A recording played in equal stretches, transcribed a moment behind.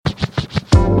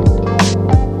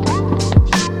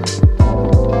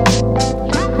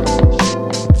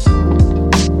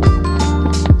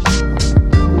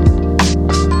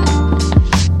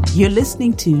You're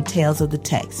listening to Tales of the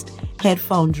Text,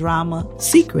 headphone drama,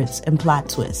 secrets, and plot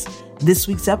twists. This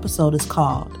week's episode is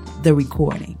called The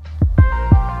Recording.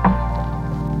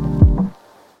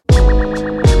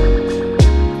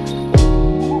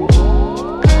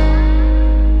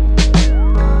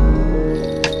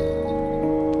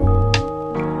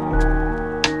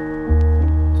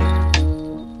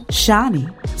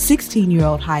 Shani,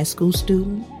 16-year-old high school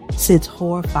student, sits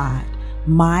horrified,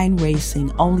 mind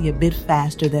racing only a bit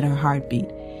faster than her heartbeat.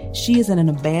 She is in an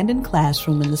abandoned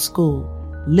classroom in the school,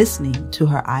 listening to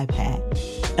her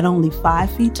iPad. At only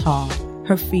 5 feet tall,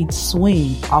 her feet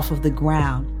swing off of the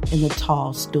ground in the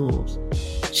tall stools.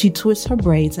 She twists her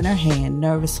braids in her hand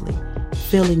nervously,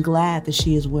 feeling glad that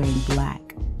she is wearing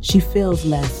black. She feels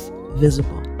less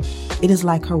visible. It is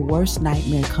like her worst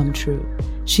nightmare come true.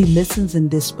 She listens in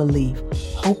disbelief,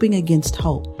 hoping against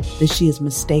hope that she is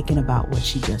mistaken about what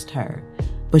she just heard.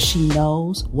 But she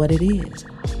knows what it is,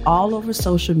 all over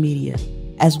social media,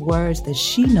 as words that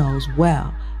she knows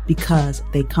well because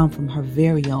they come from her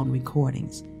very own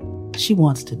recordings. She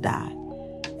wants to die.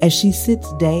 As she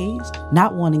sits dazed,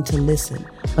 not wanting to listen,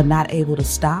 but not able to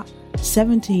stop,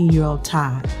 17-year-old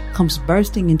Ty comes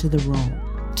bursting into the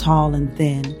room. Tall and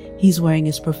thin, he's wearing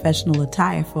his professional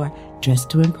attire for Dress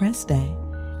to Impress Day.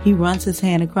 He runs his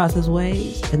hand across his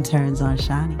waist and turns on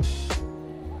Shani.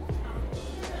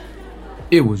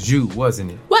 It was you,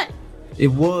 wasn't it? What? It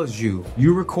was you.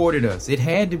 You recorded us. It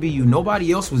had to be you.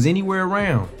 Nobody else was anywhere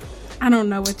around. I don't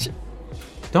know what you...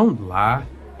 Don't lie.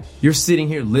 You're sitting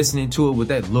here listening to it with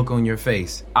that look on your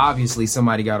face. Obviously,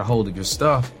 somebody got a hold of your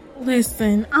stuff.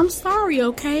 Listen, I'm sorry,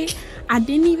 okay? I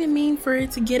didn't even mean for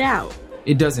it to get out.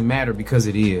 It doesn't matter because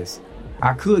it is.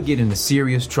 I could get into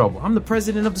serious trouble. I'm the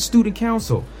president of the student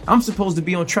council. I'm supposed to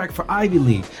be on track for Ivy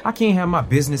League. I can't have my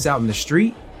business out in the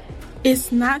street.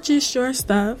 It's not just your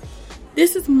stuff.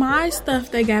 This is my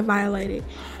stuff that got violated.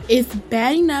 It's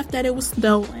bad enough that it was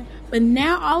stolen, but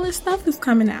now all this stuff is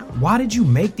coming out. Why did you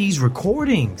make these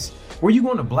recordings? Were you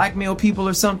going to blackmail people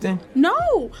or something?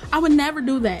 No, I would never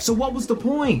do that. So what was the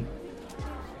point?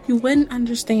 You wouldn't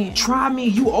understand. Try me.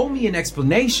 You owe me an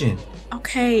explanation.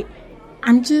 Okay,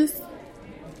 I'm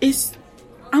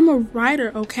a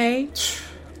writer, okay?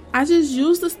 I just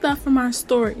use the stuff for my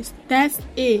stories. That's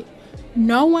it.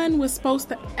 No one was supposed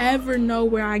to ever know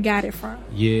where I got it from.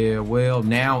 Yeah, well,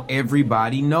 now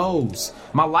everybody knows.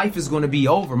 My life is going to be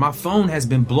over. My phone has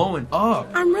been blowing up.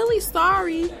 I'm really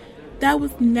sorry. That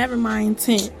was never my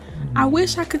intent. I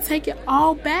wish I could take it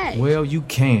all back. Well, you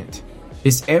can't.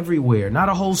 It's everywhere. Not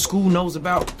a whole school knows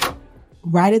about...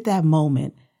 Right at that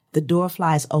moment, the door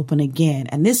flies open again,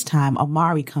 and this time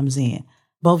Amari comes in.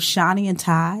 Both Shani and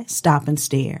Ty stop and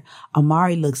stare.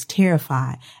 Amari looks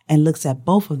terrified and looks at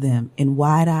both of them in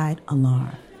wide-eyed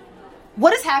alarm.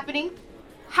 What is happening?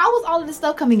 How is all of this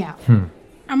stuff coming out?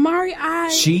 Amari,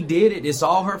 She did it. It's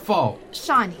all her fault.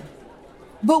 Shani.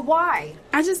 But why?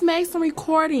 I just made some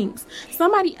recordings.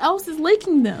 Somebody else is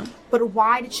leaking them. But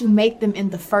why did you make them in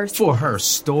the first For place? her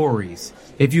stories.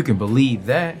 If you can believe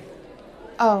that.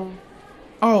 Oh.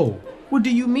 Oh, what do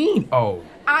you mean, oh?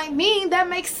 I mean, that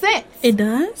makes sense. It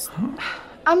does?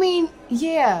 I mean,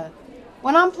 yeah.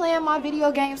 When I'm playing my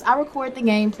video games, I record the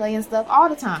gameplay and stuff all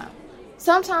the time.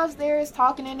 Sometimes there is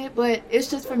talking in it, but it's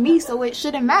just for me, so it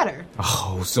shouldn't matter.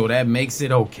 Oh, so that makes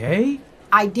it okay?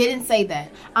 I didn't say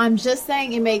that. I'm just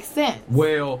saying it makes sense.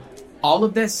 Well, all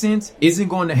of that sense isn't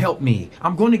going to help me.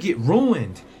 I'm going to get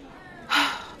ruined.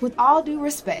 With all due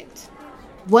respect,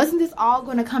 wasn't this all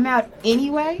going to come out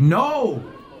anyway? No!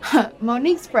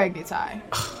 Monique's pregnant, Ty.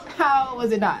 How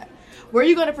was it not? Were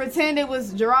you going to pretend it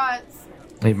was Gerard's?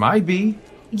 It might be.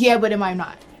 Yeah, but it might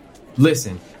not.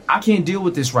 Listen, I can't deal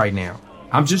with this right now.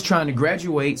 I'm just trying to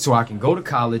graduate so I can go to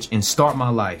college and start my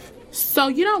life. So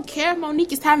you don't care if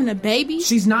Monique is having a baby?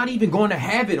 She's not even going to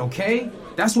have it, okay?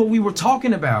 That's what we were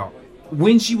talking about.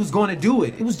 When she was going to do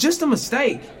it. It was just a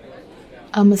mistake.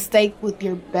 A mistake with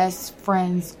your best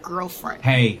friend's girlfriend.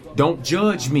 Hey, don't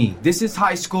judge me. This is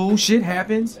high school. Shit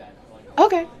happens.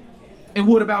 Okay. And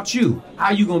what about you?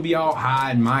 How you gonna be all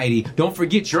high and mighty? Don't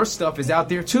forget your stuff is out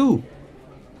there too.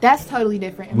 That's totally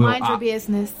different. Well, Mind your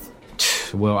business.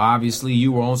 Well, obviously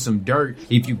you were on some dirt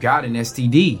if you got an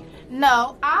STD.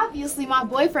 No, obviously my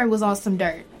boyfriend was on some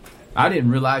dirt. I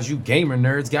didn't realize you gamer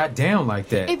nerds got down like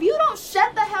that. If you don't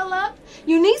shut the hell up,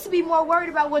 you need to be more worried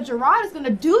about what Gerard is going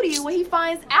to do to you when he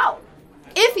finds out.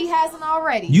 If he hasn't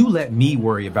already. You let me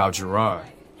worry about Gerard.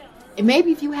 And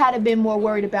maybe if you hadn't been more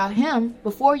worried about him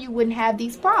before, you wouldn't have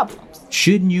these problems.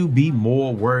 Shouldn't you be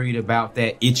more worried about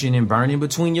that itching and burning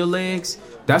between your legs?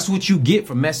 That's what you get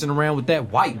for messing around with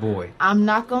that white boy. I'm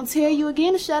not going to tell you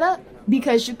again to shut up.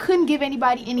 Because you couldn't give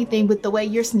anybody anything with the way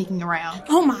you're sneaking around.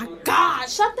 Oh my God,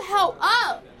 shut the hell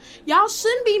up. Y'all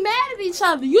shouldn't be mad at each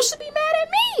other. You should be mad at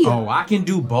me. Oh, I can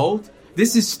do both?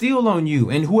 This is still on you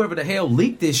and whoever the hell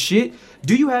leaked this shit.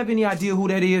 Do you have any idea who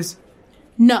that is?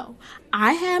 No,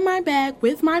 I had my bag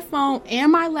with my phone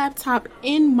and my laptop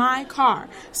in my car.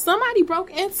 Somebody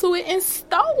broke into it and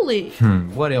stole it.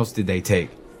 What else did they take?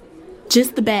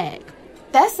 Just the bag.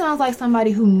 That sounds like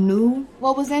somebody who knew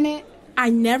what was in it. I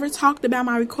never talked about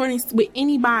my recordings with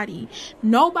anybody.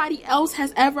 Nobody else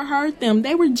has ever heard them.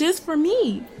 They were just for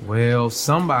me. Well,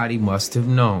 somebody must have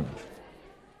known.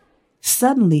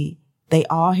 Suddenly, they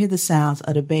all hear the sounds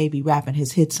of the baby rapping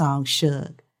his hit song,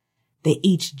 Shug. They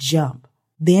each jump.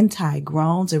 Then Ty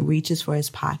groans and reaches for his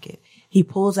pocket. He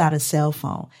pulls out a cell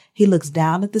phone. He looks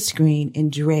down at the screen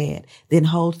in dread, then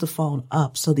holds the phone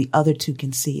up so the other two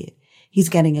can see it. He's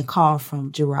getting a call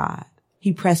from Gerard.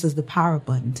 He presses the power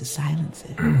button to silence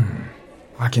it.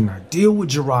 I cannot deal with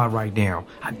Gerard right now.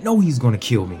 I know he's going to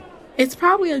kill me. It's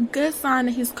probably a good sign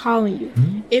that he's calling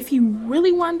you. If he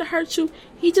really wanted to hurt you,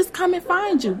 he'd just come and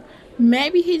find you.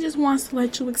 Maybe he just wants to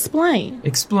let you explain.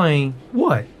 Explain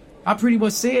what? I pretty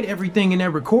much said everything in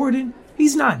that recording.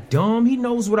 He's not dumb. He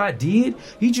knows what I did.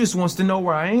 He just wants to know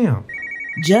where I am.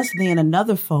 Just then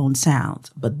another phone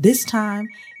sounds, but this time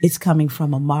it's coming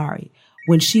from Amari.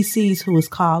 When she sees who is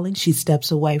calling, she steps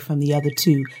away from the other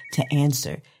two to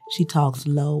answer. She talks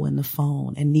low in the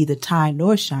phone, and neither Ty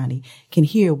nor Shani can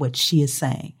hear what she is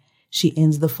saying. She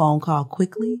ends the phone call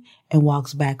quickly and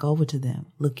walks back over to them,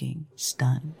 looking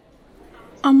stunned.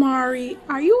 Amari,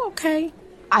 are you okay?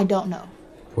 I don't know.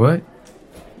 What?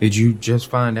 Did you just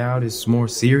find out it's more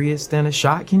serious than a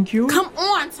shot can cure? Come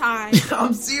on, Ty.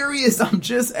 I'm serious. I'm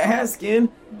just asking.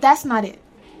 That's not it.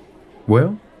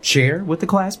 Well, share with the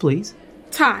class, please.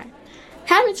 Ty,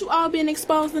 haven't you all been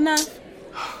exposed enough?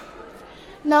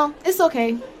 No, it's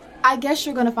okay. I guess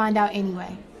you're gonna find out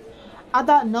anyway. I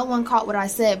thought no one caught what I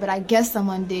said, but I guess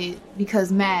someone did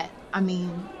because Mr.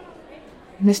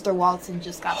 Walton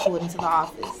just got pulled into the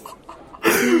office.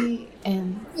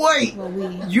 Wait, we...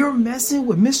 You're messing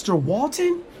with Mr.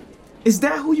 Walton? Is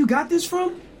that who you got this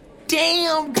from?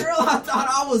 Damn, girl, I thought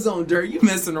I was on dirt. You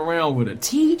messing around with a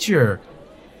teacher.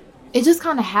 It just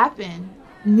kind of happened.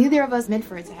 Neither of us meant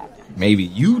for it to happen. Maybe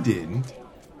you didn't.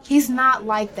 He's not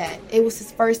like that. It was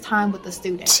his first time with the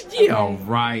student. Okay? Yeah,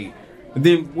 right.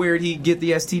 Then where'd he get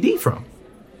the STD from?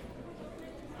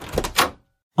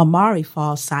 Amari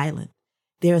falls silent.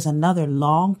 There is another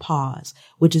long pause,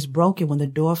 which is broken when the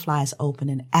door flies open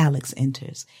and Alex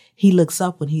enters. He looks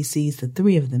up when he sees the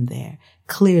three of them there,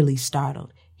 clearly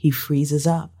startled. He freezes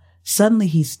up. Suddenly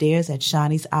he stares at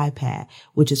Shani's iPad,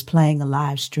 which is playing a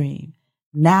live stream.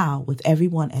 Now, with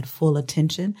everyone at full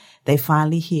attention, they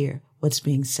finally hear what's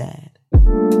being said.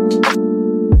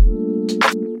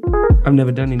 I've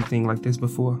never done anything like this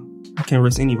before. I can't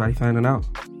risk anybody finding out.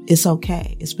 It's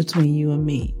okay. It's between you and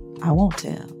me. I won't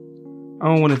tell. I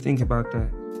don't want to think about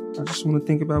that. I just want to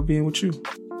think about being with you.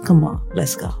 Come on,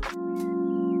 let's go.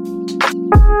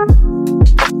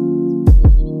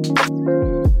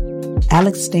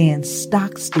 Alex stands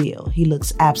stock still. He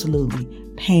looks absolutely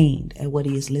pained at what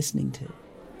he is listening to.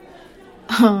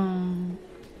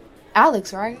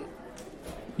 Alex, right?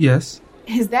 Yes.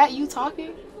 Is that you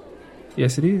talking?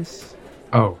 Yes, it is.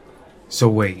 Oh, so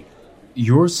wait,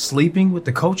 you're sleeping with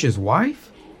the coach's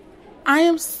wife? I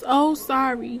am so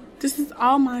sorry. This is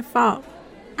all my fault.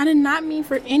 I did not mean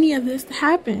for any of this to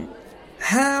happen.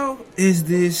 How is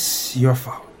this your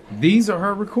fault? These are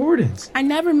her recordings. I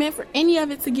never meant for any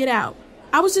of it to get out.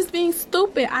 I was just being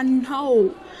stupid. I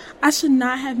know. I should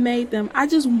not have made them. I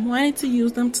just wanted to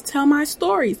use them to tell my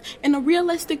stories in a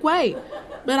realistic way.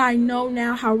 But I know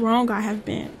now how wrong I have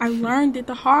been. I learned it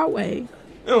the hard way.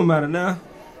 It don't matter now.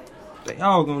 They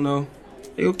all gonna know.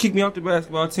 They gonna kick me off the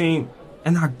basketball team,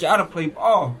 and I gotta play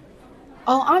ball.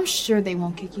 Oh, I'm sure they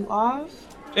won't kick you off.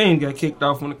 They ain't got kicked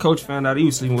off when the coach found out he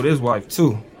was sleeping with his wife,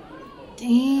 too.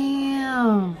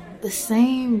 Damn. The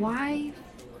same wife?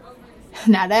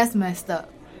 Now that's messed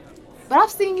up. But I've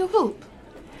seen you hoop.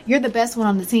 You're the best one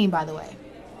on the team, by the way.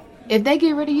 If they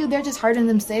get rid of you, they're just hurting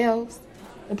themselves.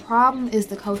 The problem is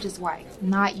the coach's wife,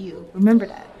 not you. Remember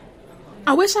that.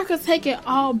 I wish I could take it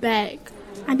all back.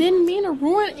 I didn't mean to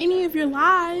ruin any of your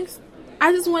lives.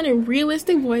 I just wanted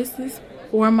realistic voices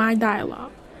for my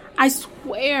dialogue. I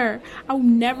swear I will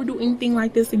never do anything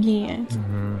like this again.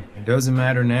 It doesn't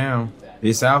matter now.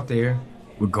 It's out there.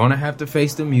 We're gonna have to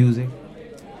face the music.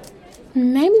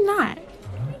 Maybe not.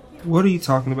 What are you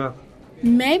talking about?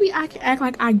 Maybe I can act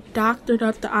like I doctored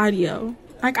up the audio.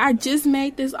 Like I just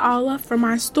made this all up for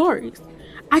my stories.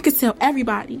 I could tell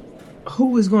everybody.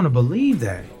 Who is gonna believe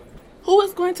that? Who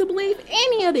is going to believe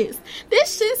any of this?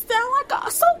 This shit sound like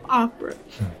a soap opera.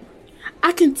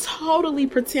 I can totally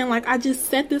pretend like I just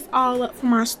set this all up for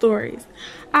my stories.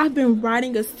 I've been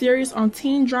writing a series on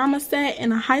teen drama set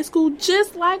in a high school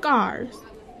just like ours.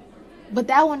 But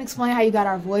that won't explain how you got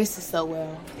our voices so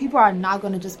well. People are not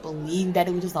going to just believe that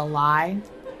it was just a lie.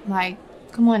 Like,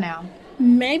 come on now.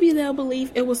 Maybe they'll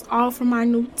believe it was all from my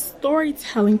new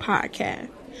storytelling podcast.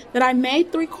 That I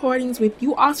made the recordings with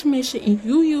you all's permission and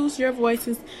you use your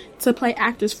voices to play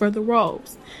actors for the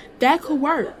roles. That could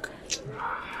work.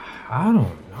 I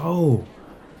don't know.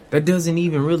 That doesn't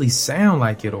even really sound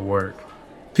like it'll work.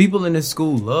 People in this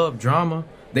school love drama.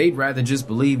 They'd rather just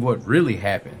believe what really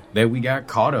happened, that we got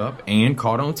caught up and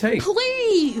caught on tape.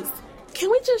 Please! Can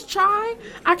we just try?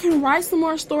 I can write some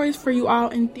more stories for you all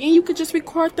and then you could just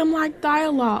record them like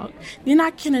dialogue. Then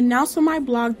I can announce on my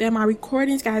blog that my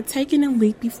recordings got taken and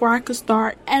leaked before I could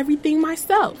start everything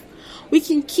myself. We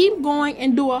can keep going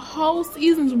and do a whole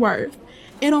season's worth.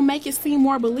 It'll make it seem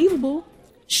more believable.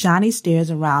 Shani stares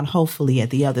around hopefully at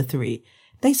the other three.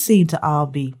 They seem to all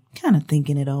be kind of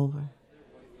thinking it over.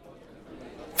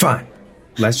 Fine.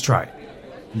 Let's try it.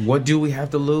 What do we have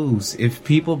to lose? If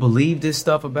people believe this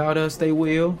stuff about us, they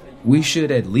will. We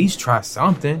should at least try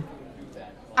something.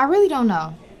 I really don't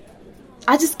know.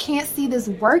 I just can't see this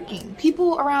working.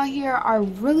 People around here are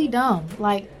really dumb.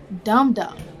 Like, dumb.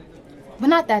 But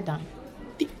not that dumb.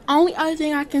 The only other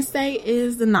thing I can say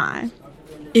is the 9.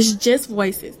 It's just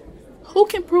voices. Who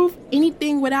can prove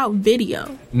anything without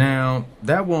video? Now,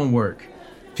 that won't work.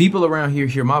 People around here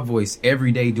hear my voice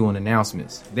every day doing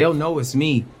announcements. They'll know it's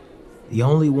me. The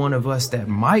only one of us that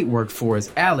might work for is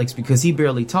Alex because he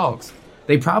barely talks.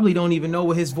 They probably don't even know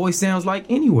what his voice sounds like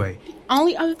anyway. The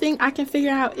only other thing I can figure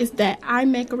out is that I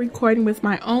make a recording with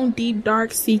my own deep,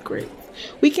 dark secrets.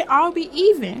 We can all be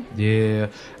even. Yeah,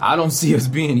 I don't see us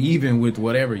being even with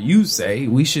whatever you say.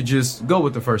 We should just go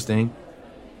with the first thing.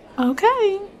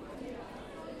 Okay.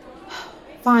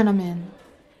 Fine, I'm in.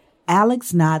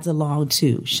 Alex nods along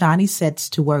too. Shani sets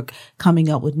to work coming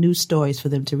up with new stories for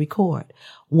them to record.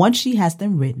 Once she has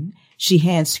them written, she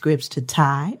hands scripts to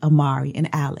Ty, Amari, and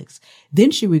Alex.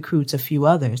 Then she recruits a few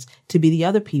others to be the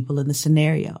other people in the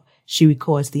scenario. She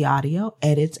records the audio,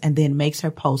 edits, and then makes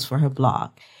her post for her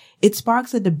blog. It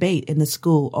sparks a debate in the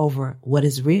school over what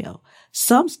is real.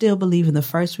 Some still believe in the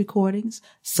first recordings.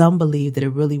 Some believe that it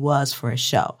really was for a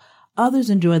show. Others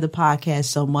enjoy the podcast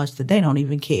so much that they don't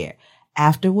even care.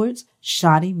 Afterwards,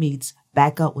 Shani meets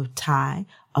back up with Ty,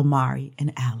 Amari,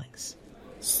 and Alex.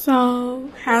 So,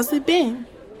 how's it been?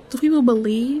 Do people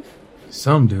believe?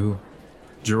 Some do.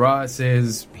 Gerard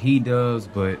says he does,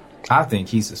 but I think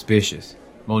he's suspicious.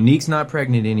 Monique's not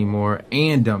pregnant anymore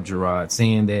and dumped Gerard,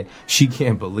 saying that she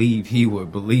can't believe he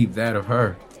would believe that of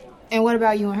her. And what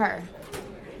about you and her?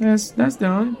 That's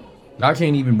done. I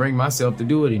can't even bring myself to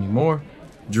do it anymore.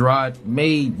 Gerard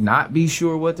may not be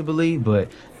sure what to believe, but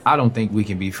I don't think we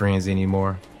can be friends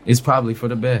anymore. It's probably for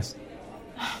the best.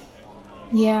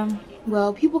 Yeah,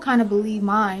 well, people kind of believe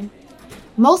mine.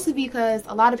 Mostly because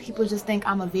a lot of people just think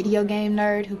I'm a video game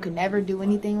nerd who could never do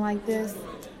anything like this.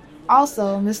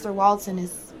 Also, Mr. Walton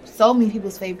is so many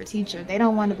people's favorite teacher. They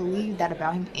don't want to believe that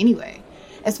about him anyway.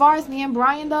 As far as me and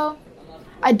Brian, though,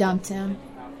 I dumped him.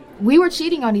 We were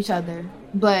cheating on each other,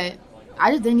 but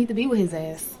I just didn't need to be with his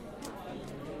ass.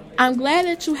 I'm glad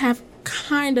that you have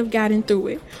kind of gotten through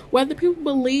it, whether people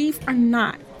believe or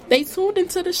not. They tuned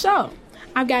into the show.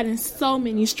 I've gotten so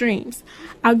many streams.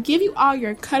 I'll give you all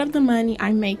your cut of the money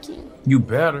I'm making. You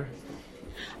better.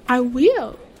 I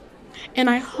will. And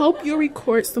I hope you'll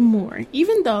record some more,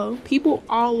 even though people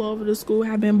all over the school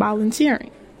have been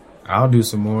volunteering. I'll do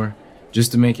some more,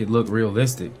 just to make it look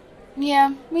realistic.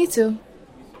 Yeah, me too.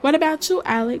 What about you,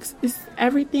 Alex? Is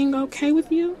everything okay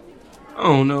with you? I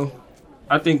don't know.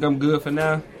 I think I'm good for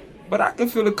now. But I can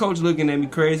feel the coach looking at me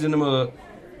crazy in the mug.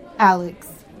 Alex,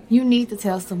 you need to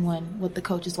tell someone what the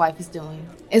coach's wife is doing.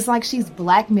 It's like she's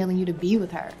blackmailing you to be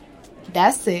with her.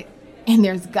 That's sick, and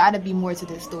there's gotta be more to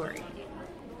this story.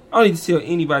 I don't need to tell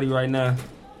anybody right now.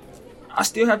 I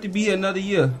still have to be here another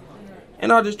year.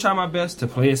 And I'll just try my best to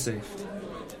play it safe.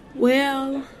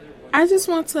 Well, I just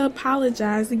want to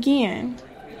apologize again.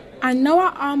 I know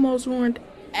I almost ruined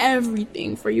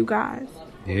everything for you guys.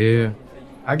 Yeah,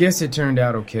 I guess it turned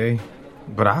out okay.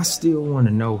 But I still want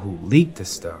to know who leaked the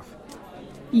stuff.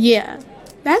 Yeah,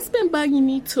 that's been bugging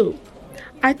me too.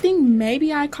 I think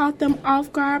maybe I caught them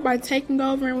off guard by taking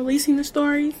over and releasing the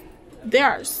stories. There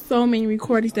are so many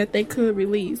recordings that they could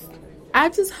release. I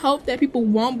just hope that people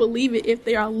won't believe it if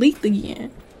they are leaked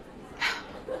again.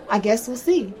 I guess we'll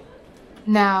see.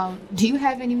 Now, do you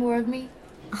have any more of me?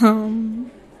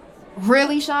 Um,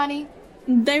 Really, Shani?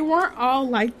 They weren't all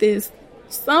like this.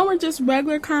 Some were just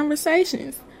regular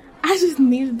conversations. I just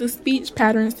needed the speech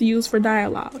patterns to use for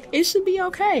dialogue. It should be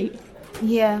okay.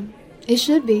 Yeah, it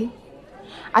should be.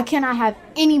 I cannot have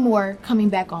any more coming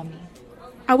back on me.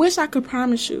 I wish I could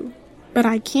promise you, but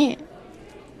I can't.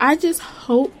 I just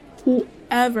hope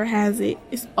whoever has it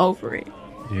is over it.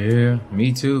 Yeah,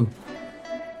 me too.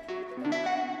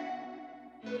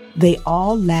 They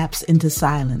all lapse into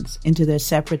silence, into their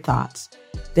separate thoughts.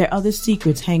 Their other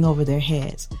secrets hang over their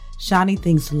heads. Shani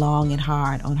thinks long and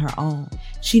hard on her own.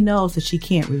 She knows that she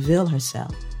can't reveal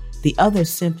herself. The others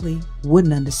simply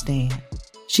wouldn't understand.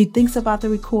 She thinks about the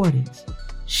recordings.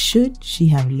 Should she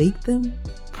have leaked them?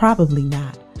 Probably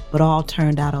not, but all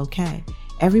turned out okay.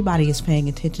 Everybody is paying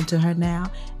attention to her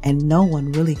now, and no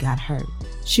one really got hurt.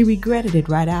 She regretted it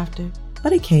right after,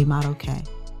 but it came out okay.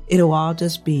 It'll all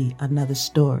just be another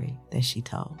story that she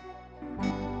told.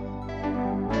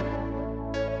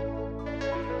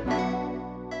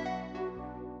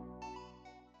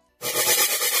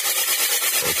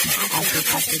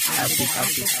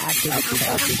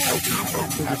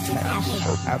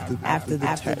 After the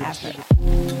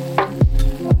text.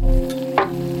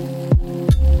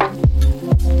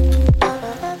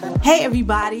 Hey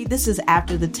everybody, this is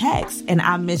After the Text, and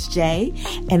I'm Miss J,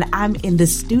 and I'm in the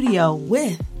studio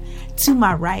with, to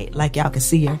my right, like y'all can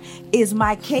see her, is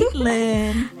my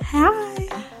Caitlin.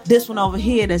 Hi. This one over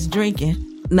here that's drinking,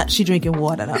 she drinking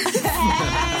water though.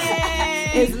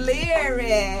 It's Lyric.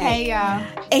 Hey, y'all.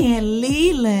 And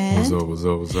Leland.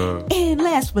 What's up? And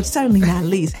last but certainly not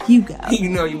least, Hugo. You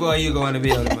know your boy, you going to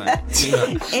be on the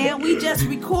mic. And we just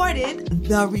recorded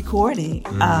the recording.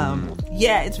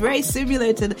 Yeah, it's very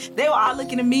similar to they were all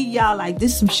looking at me, y'all, like,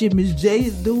 this some shit Miss J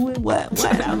is doing? What?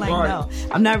 I'm like, no,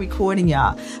 I'm not recording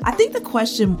y'all. I think the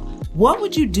question, what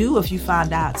would you do if you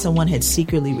found out someone had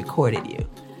secretly recorded you?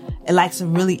 And like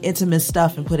some really intimate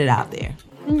stuff and put it out there?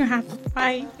 I'm gonna have to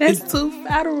fight. That's too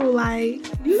federal. Like,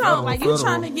 you know, like you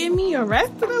trying to get me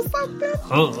arrested or something?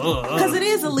 Because it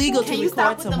is illegal to Can you record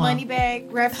stop with someone. the money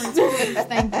bag reference, please?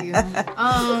 Thank you.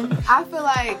 I feel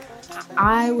like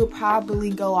I would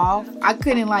probably go off. I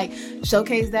couldn't like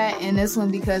showcase that in this one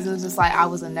because it was just like I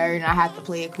was a nerd and I had to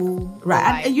play it cool. Right,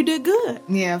 Like, and you did good.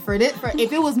 yeah, for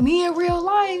if it was me in real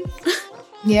life,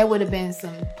 yeah, it would have been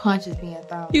some punches being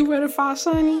thrown. You would have fought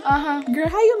Shani? Uh-huh. Girl,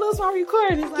 how you lose my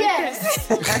recordings like Yes.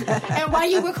 that? And why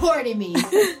you recording me?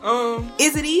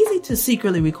 Is it easy to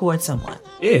secretly record someone?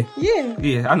 Yeah.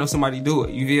 Yeah. I know somebody do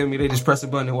it. You feel me? They just press a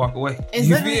button and walk away. It's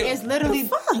You literally,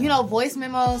 feel? you know, voice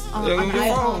memos on Yeah, on with your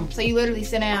iPhone. phone. So you literally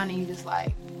sit down and you just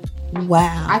like,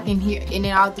 Wow. I can hear, and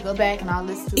then I'll have to go back and I'll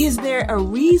listen to Is it. there a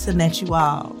reason that you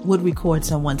all would record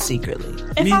someone secretly?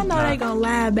 If Me, I know nah. they gonna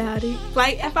lie about it,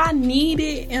 like if I need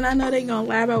it and I know they gonna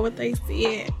lie about what they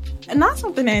said, and not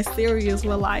something that serious,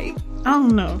 but like, I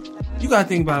don't know. You gotta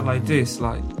think about it like this,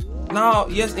 like, no,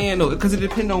 yes and no, because it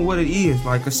depends on what it is.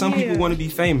 Like, cause some people want to be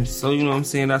famous, so you know what I'm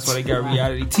saying. That's why they got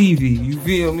reality TV. You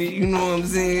feel me? You know what I'm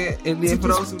saying. And then for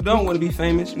those who don't want to be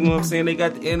famous, you know what I'm saying, they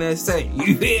got the NSA.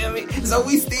 You feel me? So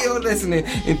we still listening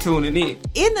and tuning in.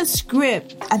 In the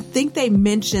script, I think they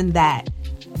mentioned that.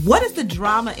 What is the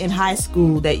drama in high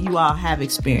school that you all have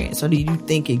experienced or do you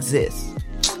think exists?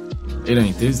 It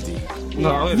ain't this deep.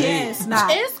 No, it Yes, ain't.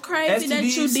 not. It's crazy that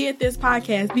you STDs? did this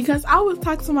podcast because I was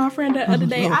talking to my friend the other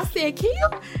day. I said, "Can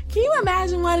you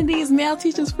imagine one of these male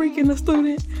teachers freaking a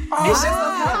student?" Oh, that's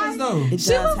what happens though. It She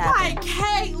does was happen. like,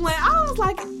 "Caitlin," I was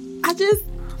like, "I just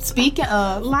Speaking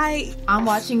of, like." I'm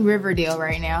watching Riverdale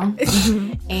right now,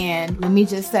 and let me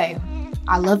just say,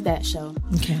 I love that show.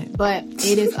 Okay. But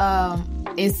it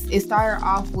is it started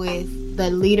off with the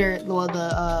leader, well,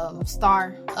 the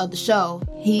star of the show.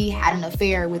 He had an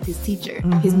affair with his teacher,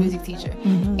 his music teacher,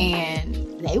 and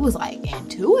they was like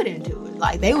into it,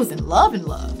 like they was in love.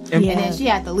 And then she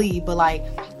had to leave. But like,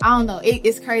 I don't know,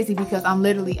 it's crazy because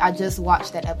I just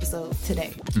watched that episode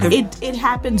today. It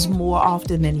happens more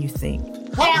often than you think.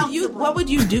 What would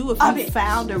you do if you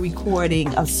found a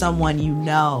recording of someone you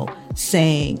know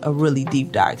saying a really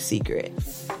deep, dark secret?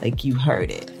 Like you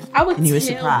heard it. I would And you were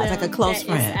tell surprised, them like a close that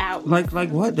friend. it's out Like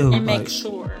what though? and make Like,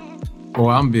 sure. Well,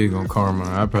 I'm big on karma.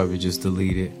 I probably just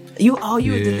delete it. You would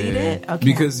delete it? Okay.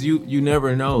 Because you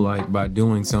never know, like, by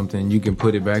doing something, you can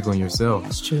put it back on yourself.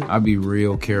 That's true. I'd be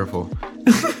real careful.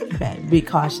 Be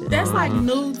cautious. That's like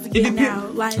news getting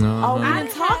out. Like, I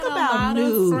didn't talk talk about about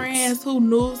nudes. friends who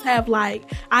news have like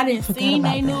I didn't see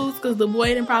about their that. news because the boy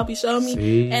didn't probably show me,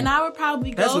 See? and I would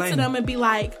probably That's go lame. to them and be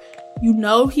like, you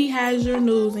know, he has your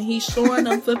news and he's showing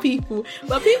them to people,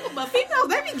 but females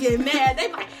they be getting mad. They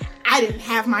be like, I didn't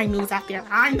have my nudes out there.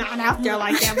 I'm not out there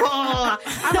like that.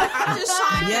 I'm like, I'm just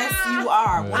trying. Yes, you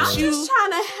are. I'm just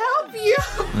trying to help you.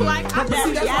 Like, I'm That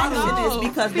just reaction is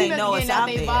because they know it's out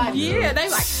there. Yeah, they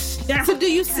like. So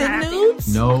do you send nudes?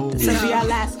 No. So be our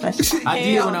last question. I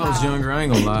did when I was younger. I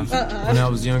ain't gonna lie. When I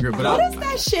was younger, but What is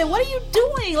that shit? What are you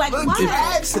doing? Like, why?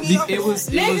 it was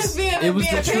the trend. It was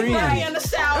the trend.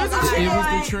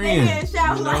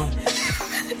 You know?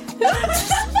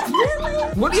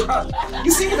 What do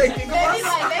you see what they think of us?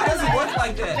 They Doesn't work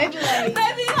like that. They be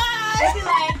like,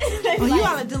 Oh, you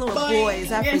all are dealing with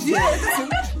boys. I forget.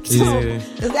 Yeah.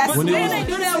 That's When it Then was- they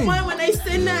do that one when they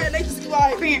sitting there and they just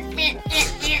like,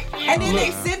 and then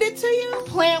they send it to you.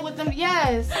 playing with them.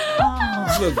 Yes.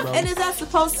 Look, bro. And is that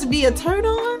supposed to be a turn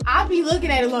on? I be looking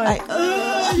at it like,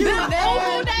 them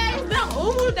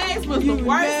Umu days was the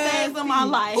worst days of my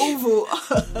life. Oval.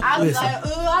 I was like,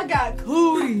 I got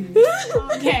cooties.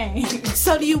 Okay.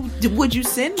 So would you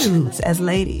send nudes as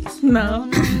ladies? No.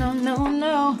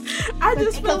 No. I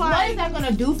just feel Because what like is that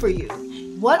gonna do for you?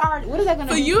 What is that gonna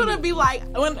for do you for to be like,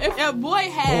 if a boy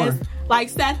has like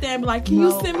sat there and be like, can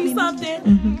No. you send me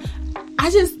something? I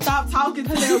just stopped talking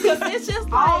to them because it's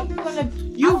just all like you're gonna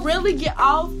you really get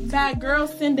off bad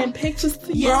girls sending pictures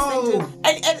to you. Bro.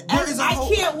 And There is a I whole-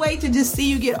 can't wait to just see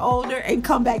you get older and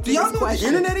come back to Do y'all this know what the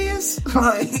question. internet is?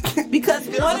 Like, Because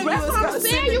one of you That's is what going I'm to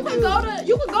saying. send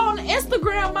You can go on the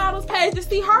Instagram models page to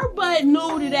see her butt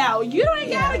nuded out. You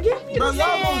ain't gotta give me bro, the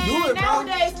y'all gonna do it, bro.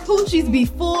 Nowadays, coochies be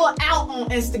full out on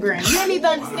Instagram. You don't need to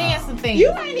understand some things.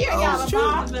 You ain't here Oh, gotta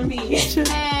bother me.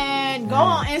 And go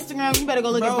on Instagram. You better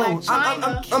go look at Bro, Black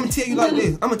China. I'm gonna tell you like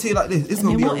this. It's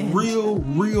gonna be a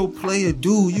real player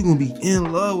dude. You gonna be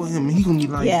in love with him, and he gonna be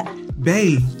like, Yeah.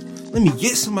 babe, let me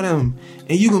get some of them.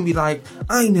 And you gonna be like,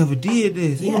 I ain't never did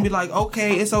this. He gonna be like,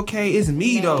 okay, it's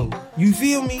me though. You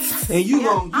feel me? And you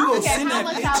gonna Okay, send how that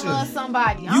much I love picture.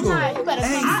 somebody. You I'm gonna- not. You better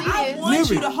Hey, come I see this. want you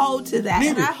Lyric. to hold to that,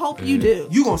 and Lyric. I hope you do.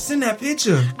 You gonna send that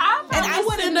picture. I'm And I gonna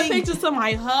wouldn't send the think- picture to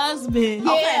my husband.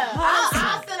 Yeah, Okay,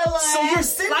 I said a little So you're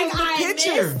sending Like the I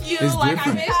picture. miss you. It's like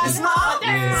different. I miss It's you. not-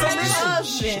 Mother. So listen,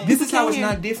 Husband. this is how it's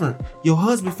not different. Your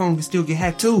husband phone can still get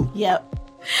hacked too. Yep.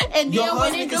 And Your then when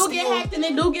husband it can do get still- hacked and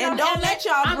it do get And on don't the let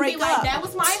y'all I'm break be like, up. that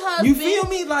was my husband. You feel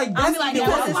me? Like I'm that's be like, the that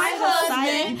was worst. my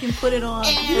husband. You can put it on.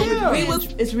 And we was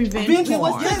It's revenge Revenge porn.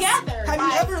 was yes. together. Have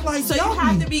you ever like So you y'all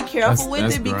have be- to be careful with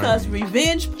That's it because grimy.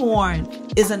 revenge porn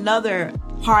is another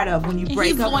part of when you And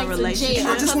break he's up a going to relationship. jail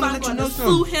I just because wanna I'm let you going know to sue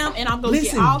something. him and I'm going to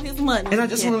get Listen. all his money. And I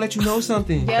just want to let you know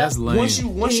something. That's lame. Once you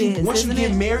It is, isn't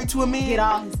get it? married to a man, Get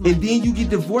all his money. and then you get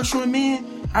divorced from a man.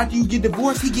 After you get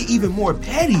divorced, he get even more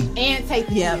petty. and take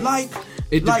the Yeah. Like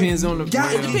It like, depends on the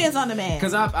God, It depends on the man.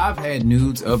 Because I've had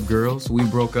nudes of girls. We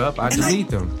broke up. I delete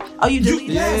them. Oh, you delete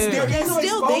Yes, that? there They're is no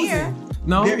still exposing. there.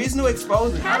 No, There is no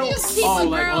exposing. How do you keep Oh, a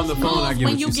like on girl's the phone, I news get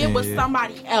when what you you're get saying, with yeah.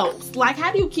 somebody else? Like,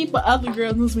 how do you keep a other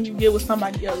girl's news when you get with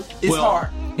somebody else? It's well, hard.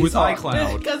 It's with hard.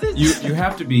 iCloud, 'Cause it's- you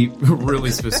have to be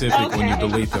really specific when you Okay.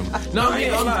 delete them. No, I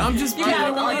mean, I'm just You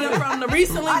gotta delete it from the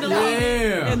recently deleted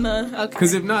Yeah. and the okay.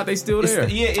 Because if not, they still there.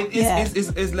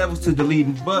 It's levels to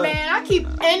deleting, but Man, I keep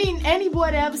any boy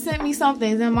that ever sent me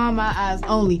something is in my eyes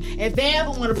only. If they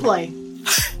ever want to play.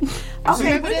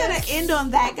 Okay, we're going to end on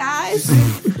that, guys,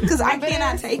 because I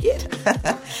cannot take it.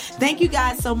 Thank you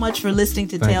guys so much for listening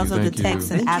to Thank Tales you, of the thank you. Text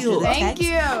and Thank After you. the Thank Text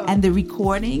you. and the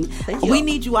recording. We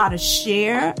need you all to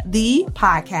share the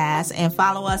podcast and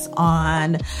follow us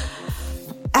on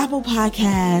Apple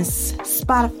Podcasts,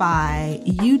 Spotify,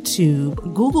 YouTube,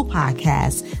 Google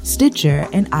Podcasts, Stitcher,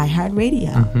 and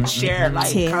iHeartRadio. Share, like,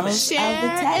 Tales comment. of the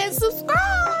Text. and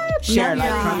subscribe. Share, Love like,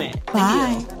 y'all. comment.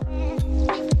 Bye.